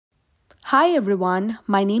Hi everyone,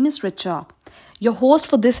 my name is Richa, your host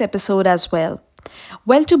for this episode as well.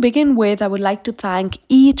 Well, to begin with, I would like to thank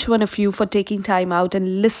each one of you for taking time out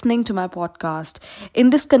and listening to my podcast.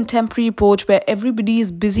 In this contemporary approach where everybody is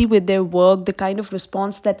busy with their work, the kind of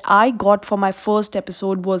response that I got for my first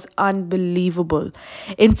episode was unbelievable.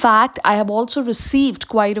 In fact, I have also received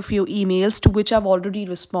quite a few emails to which I've already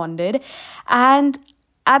responded, and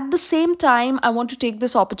at the same time, I want to take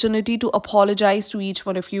this opportunity to apologize to each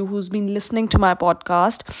one of you who's been listening to my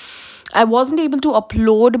podcast. I wasn't able to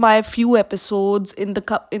upload my few episodes in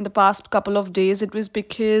the past couple of days. It was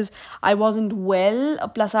because I wasn't well,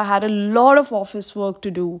 plus I had a lot of office work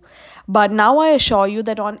to do. But now I assure you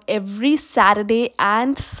that on every Saturday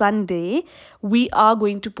and Sunday, we are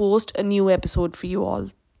going to post a new episode for you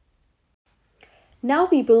all. Now,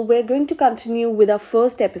 people, we're going to continue with our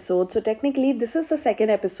first episode. So, technically, this is the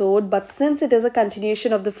second episode, but since it is a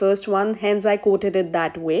continuation of the first one, hence I quoted it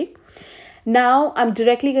that way. Now, I'm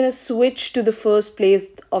directly going to switch to the first place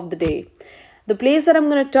of the day. The place that I'm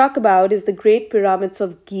going to talk about is the Great Pyramids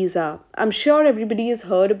of Giza. I'm sure everybody has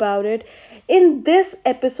heard about it. In this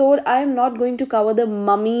episode, I am not going to cover the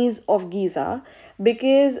mummies of Giza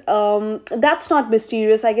because that's not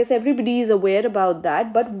mysterious. I guess everybody is aware about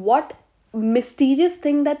that. But what mysterious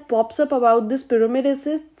thing that pops up about this pyramid is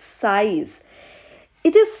its size.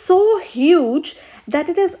 It is so huge that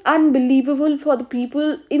it is unbelievable for the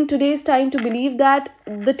people in today's time to believe that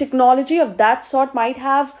the technology of that sort might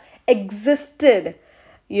have existed,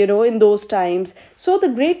 in those times. So the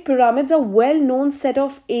Great Pyramids are well known set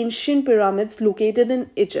of ancient pyramids located in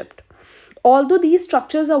Egypt. Although these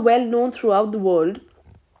structures are well known throughout the world,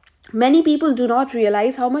 many people do not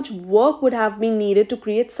realize how much work would have been needed to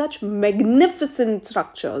create such magnificent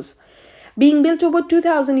structures. Being built over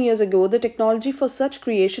 2000 years ago, the technology for such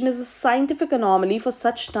creation is a scientific anomaly for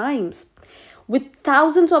such times. With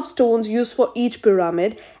thousands of stones used for each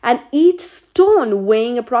pyramid and each stone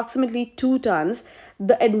weighing approximately 2 tons,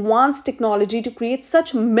 the advanced technology to create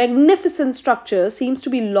such magnificent structures seems to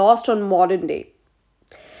be lost on modern day.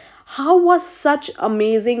 How was such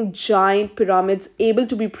amazing giant pyramids able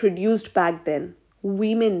to be produced back then?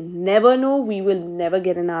 We may never know, we will never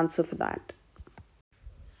get an answer for that.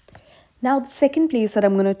 Now, the second place that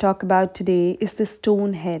I'm going to talk about today is the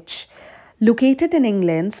Stonehenge. Located in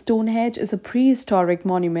England, Stonehenge is a prehistoric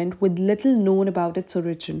monument with little known about its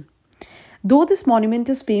origin. Though this monument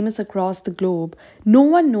is famous across the globe, no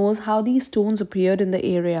one knows how these stones appeared in the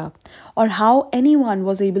area or how anyone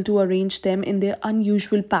was able to arrange them in their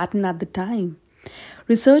unusual pattern at the time.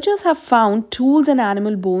 Researchers have found tools and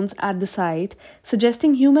animal bones at the site,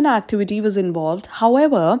 suggesting human activity was involved.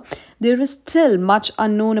 However, there is still much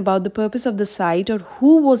unknown about the purpose of the site or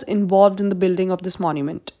who was involved in the building of this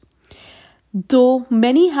monument. Though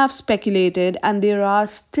many have speculated, and there are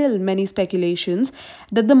still many speculations,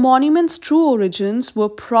 that the monument's true origins were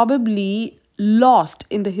probably lost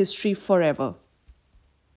in the history forever.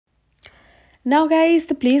 Now, guys,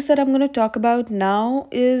 the place that I'm going to talk about now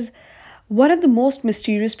is one of the most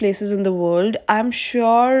mysterious places in the world. I'm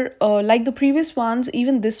sure, like the previous ones,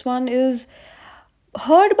 even this one is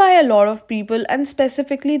heard by a lot of people, and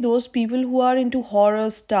specifically those people who are into horror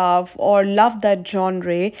stuff or love that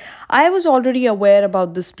genre. I was already aware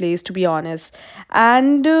about this place, to be honest,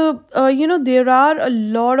 and there are a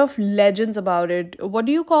lot of legends about it. What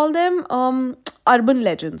do you call them? Urban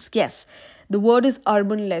legends. Yes, the word is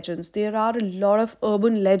urban legends. There are a lot of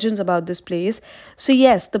urban legends about this place. So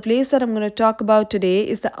yes, the place that I'm going to talk about today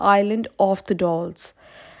is the Island of the Dolls.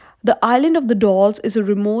 The island of the Dolls is a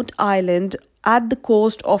remote island at the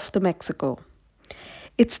coast of the Mexico.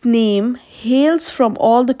 Its name hails from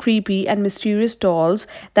all the creepy and mysterious dolls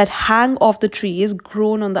that hang off the trees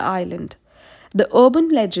grown on the island. The urban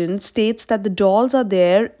legend states that the dolls are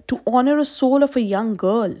there to honor a soul of a young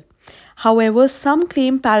girl. However, some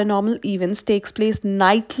claim paranormal events takes place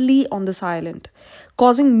nightly on this island,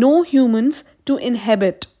 causing no humans to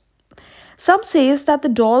inhabit. Some says that the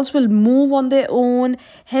dolls will move on their own,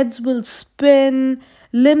 heads will spin,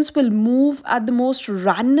 limbs will move at the most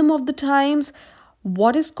random of the times.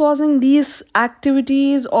 What is causing these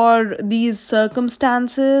activities or these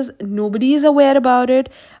circumstances? Nobody is aware about it,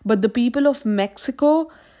 but the people of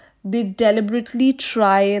Mexico, they deliberately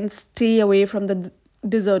try and stay away from the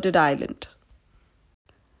deserted island.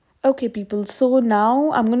 Okay, people, so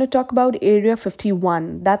now I'm going to talk about Area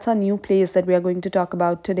 51. That's our new place that we are going to talk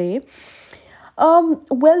about today.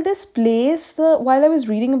 Well, this place, while I was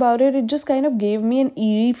reading about it, it just kind of gave me an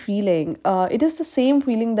eerie feeling. It is the same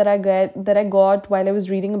feeling that I got while I was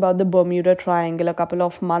reading about the Bermuda Triangle a couple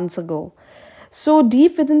of months ago. So,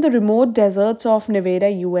 deep within the remote deserts of Nevada,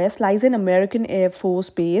 US, lies an American Air Force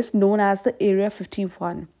base known as the Area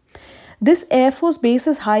 51. This Air Force base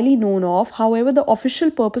is highly known of, however, the official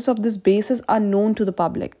purpose of this base is unknown to the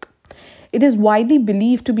public. It is widely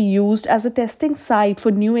believed to be used as a testing site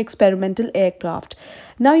for new experimental aircraft.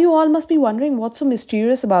 Now, you all must be wondering what's so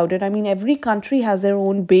mysterious about it. I mean, every country has their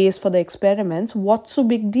own base for the experiments. What's so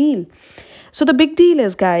big deal? So, the big deal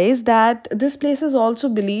is, guys, that this place is also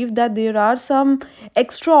believed that there are some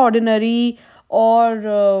extraordinary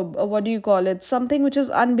or what do you call it? Something which is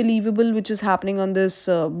unbelievable, which is happening on this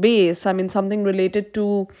base. I mean, something related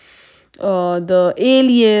to the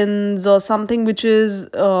aliens or something which is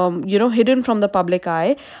hidden from the public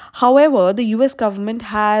eye. However, the US government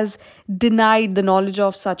has denied the knowledge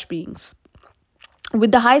of such beings.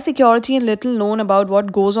 With the high security and little known about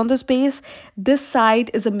what goes on the space, this site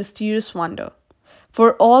is a mysterious wonder.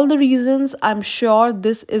 For all the reasons, I'm sure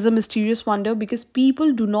this is a mysterious wonder because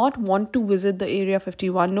people do not want to visit the Area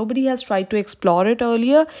 51. Nobody has tried to explore it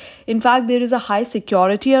earlier. In fact, there is a high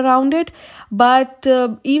security around it. But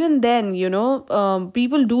even then,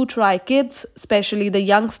 people do try. Kids, especially the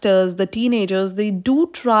youngsters, the teenagers, they do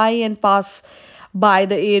try and pass by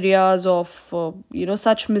the areas of,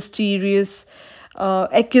 such mysterious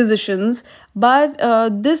acquisitions, but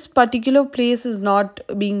this particular place is not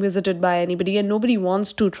being visited by anybody and nobody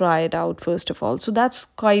wants to try it out, first of all. So that's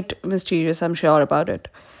quite mysterious, I'm sure about it.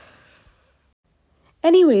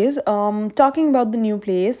 Anyways, talking about the new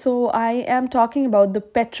place, so I am talking about the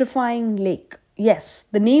Petrifying Lake. Yes,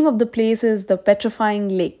 the name of the place is the Petrifying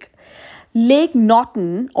Lake. Lake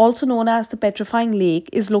Norton, also known as the Petrifying Lake,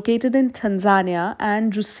 is located in Tanzania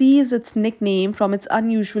and receives its nickname from its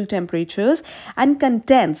unusual temperatures and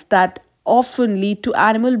contents that often lead to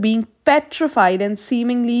animal being petrified and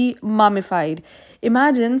seemingly mummified.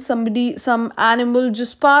 Imagine some animal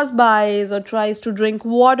just pass by or tries to drink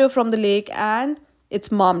water from the lake and it's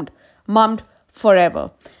mummed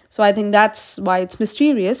forever. So I think that's why it's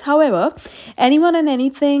mysterious. However, anyone and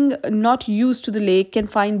anything not used to the lake can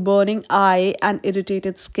find burning eye and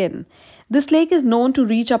irritated skin. This lake is known to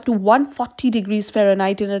reach up to 140 degrees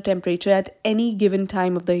Fahrenheit in a temperature at any given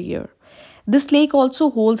time of the year. This lake also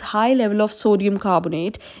holds high level of sodium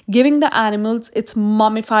carbonate, giving the animals its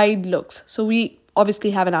mummified looks. So we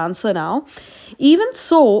obviously have an answer now. Even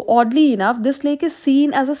so, oddly enough, this lake is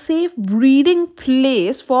seen as a safe breeding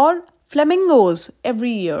place for flamingos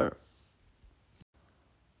every year.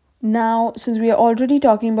 Now, since we are already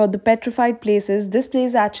talking about the petrified places, this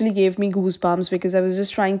place actually gave me goosebumps because I was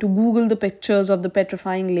just trying to Google the pictures of the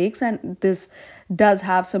petrifying lakes, and this does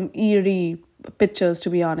have some eerie pictures, to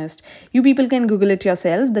be honest. You people can Google it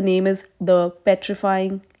yourself. The name is the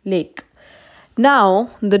Petrifying Lake. Now,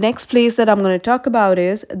 the next place that I'm going to talk about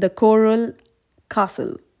is the Coral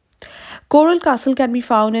Castle. Coral Castle can be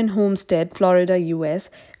found in Homestead, Florida, US,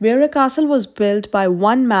 where a castle was built by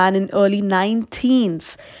one man in early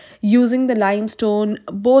 19th using the limestone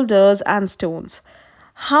boulders and stones.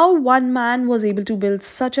 How one man was able to build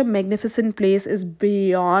such a magnificent place is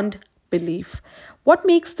beyond belief. What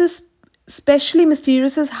makes this especially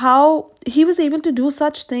mysterious is how he was able to do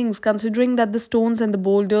such things considering that the stones and the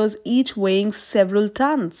boulders each weighing several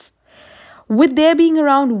tons. With there being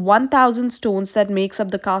around 1000 stones that makes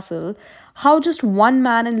up the castle, how just one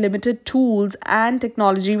man and limited tools and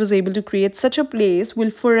technology was able to create such a place will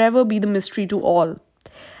forever be the mystery to all.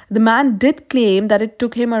 The man did claim that it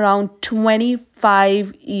took him around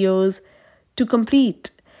 25 years to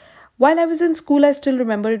complete. While I was in school, I still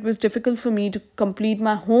remember it was difficult for me to complete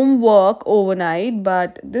my homework overnight,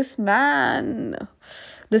 but this man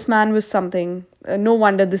was something. No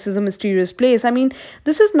wonder this is a mysterious place. I mean,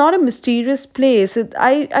 this is not a mysterious place.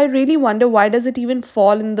 I really wonder why does it even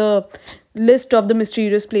fall in the list of the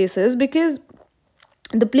mysterious places, because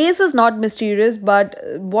the place is not mysterious, but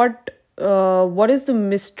what is the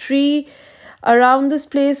mystery around this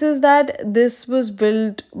place is that this was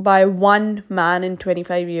built by one man in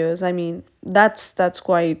 25 years. I mean, that's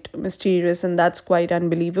quite mysterious and that's quite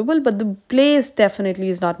unbelievable, but the place definitely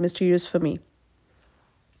is not mysterious for me.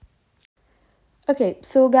 Okay,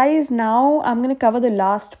 so guys, now I'm going to cover the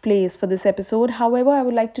last place for this episode. However, I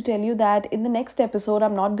would like to tell you that in the next episode,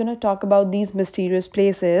 I'm not going to talk about these mysterious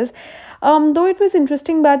places. Though it was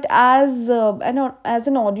interesting, but as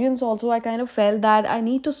an audience, also, I kind of felt that I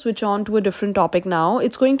need to switch on to a different topic now.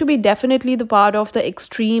 It's going to be definitely the part of the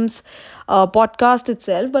extremes podcast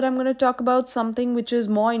itself, but I'm going to talk about something which is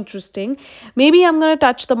more interesting. Maybe I'm going to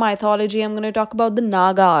touch the mythology. I'm going to talk about the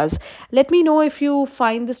Nagas. Let me know if you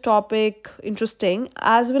find this topic interesting,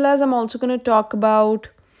 as well as I'm also going to talk about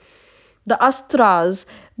the Astras,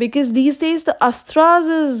 because these days the Astras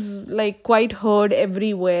is like quite heard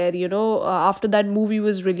everywhere, after that movie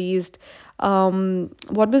was released.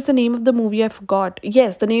 What was the name of the movie? I forgot.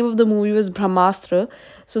 Yes, the name of the movie was Brahmastra.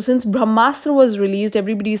 So since Brahmastra was released,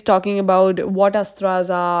 everybody is talking about what Astras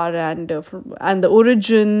are, and the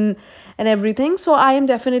origin and everything. So I am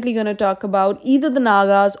definitely going to talk about either the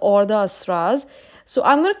Nagas or the Astras. So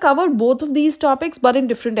I'm going to cover both of these topics, but in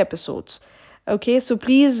different episodes. Okay, so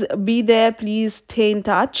please be there, please stay in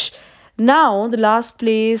touch. Now, the last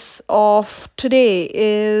place of today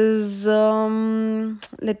is,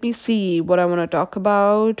 let me see what I want to talk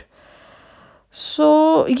about.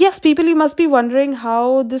 So, yes, people, you must be wondering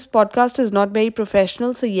how this podcast is not very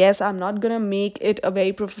professional. So, yes, I'm not going to make it a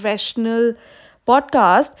very professional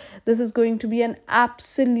podcast. This is going to be an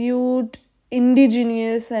absolute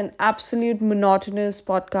indigenous and absolute monotonous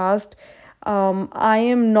podcast. I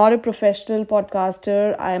am not a professional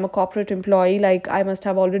podcaster. I am a corporate employee, like I must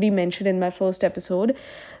have already mentioned in my first episode.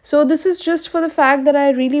 So, this is just for the fact that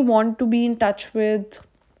I really want to be in touch with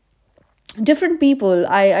different people.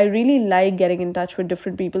 I really like getting in touch with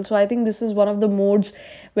different people. So I think this is one of the modes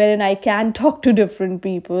wherein I can talk to different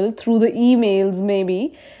people through the emails,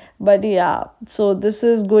 maybe. But yeah, so this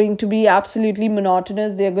is going to be absolutely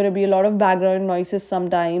monotonous. There are going to be a lot of background noises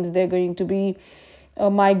sometimes. There are going to be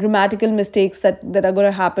my grammatical mistakes that are going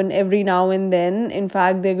to happen every now and then. In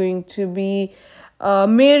fact, they're going to be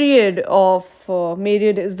myriad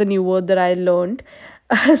is the new word that I learned.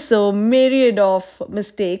 So myriad of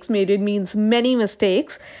mistakes. Myriad means many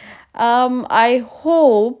mistakes. I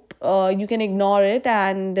hope you can ignore it,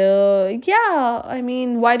 and yeah, I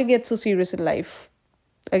mean, why to get so serious in life?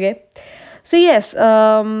 Okay. So yes,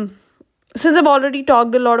 since I've already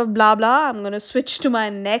talked a lot of blah blah, I'm gonna switch to my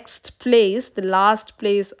next place, the last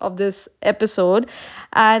place of this episode,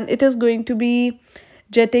 and it is going to be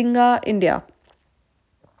Jatinga, India.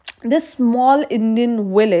 This small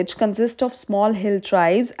Indian village consists of small hill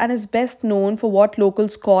tribes and is best known for what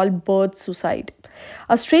locals call bird suicide,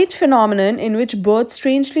 a strange phenomenon in which birds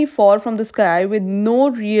strangely fall from the sky with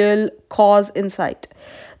no real cause in sight.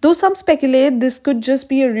 Though some speculate this could just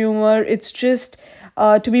be a rumor, it's just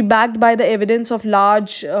to be backed by the evidence of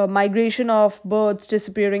large migration of birds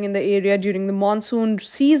disappearing in the area during the monsoon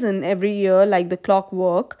season every year, like the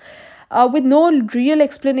clockwork. With no real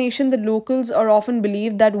explanation, the locals are often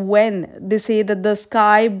believed that when they say that the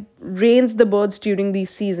sky rains the birds during these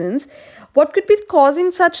seasons, what could be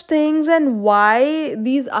causing such things and why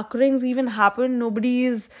these occurrings even happen?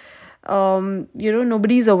 Nobody's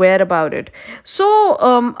aware about it. So,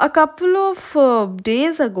 a couple of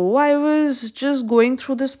days ago, I was just going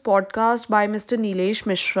through this podcast by Mr. Nilesh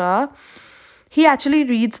Mishra. He actually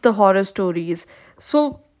reads the horror stories.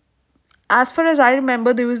 So, as far as I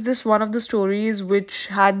remember, there was this one of the stories which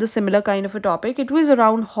had the similar kind of a topic. It was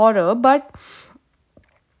around horror, but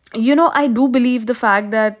I do believe the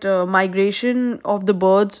fact that migration of the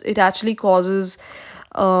birds, it actually causes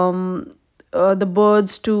um, the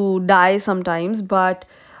birds to die sometimes. But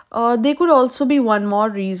there could also be one more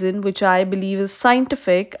reason, which I believe is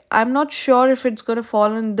scientific. I'm not sure if it's going to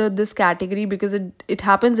fall under this category because it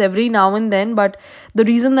happens every now and then. But the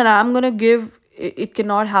reason that I'm going to give, it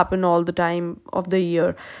cannot happen all the time of the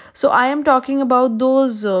year. So I am talking about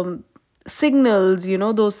those signals,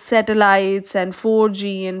 those satellites and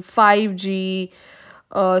 4G and 5G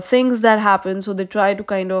things that happen. So they try to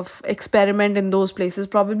kind of experiment in those places.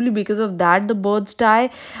 Probably because of that, the birds die.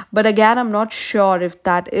 But again, I'm not sure if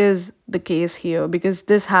that is the case here because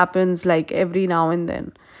this happens like every now and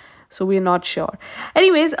then. So we're not sure.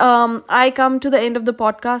 Anyways, I come to the end of the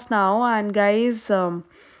podcast now, and guys,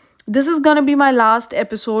 this is going to be my last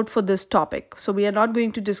episode for this topic. So we are not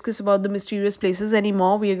going to discuss about the mysterious places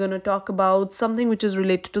anymore. We are going to talk about something which is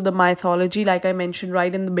related to the mythology, like I mentioned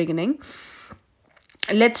right in the beginning.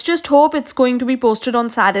 Let's just hope it's going to be posted on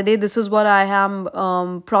Saturday. This is what I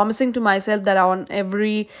am promising to myself, that on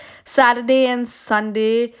every Saturday and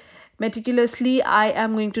Sunday, meticulously, I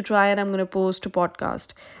am going to try and I'm going to post a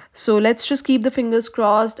podcast. So let's just keep the fingers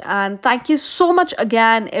crossed. And thank you so much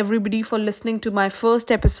again, everybody, for listening to my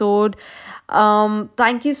first episode.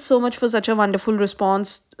 Thank you so much for such a wonderful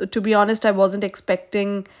response. To be honest, I wasn't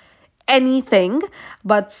expecting anything,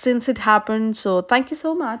 but since it happened, so thank you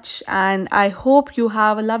so much, and I hope you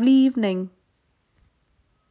have a lovely evening.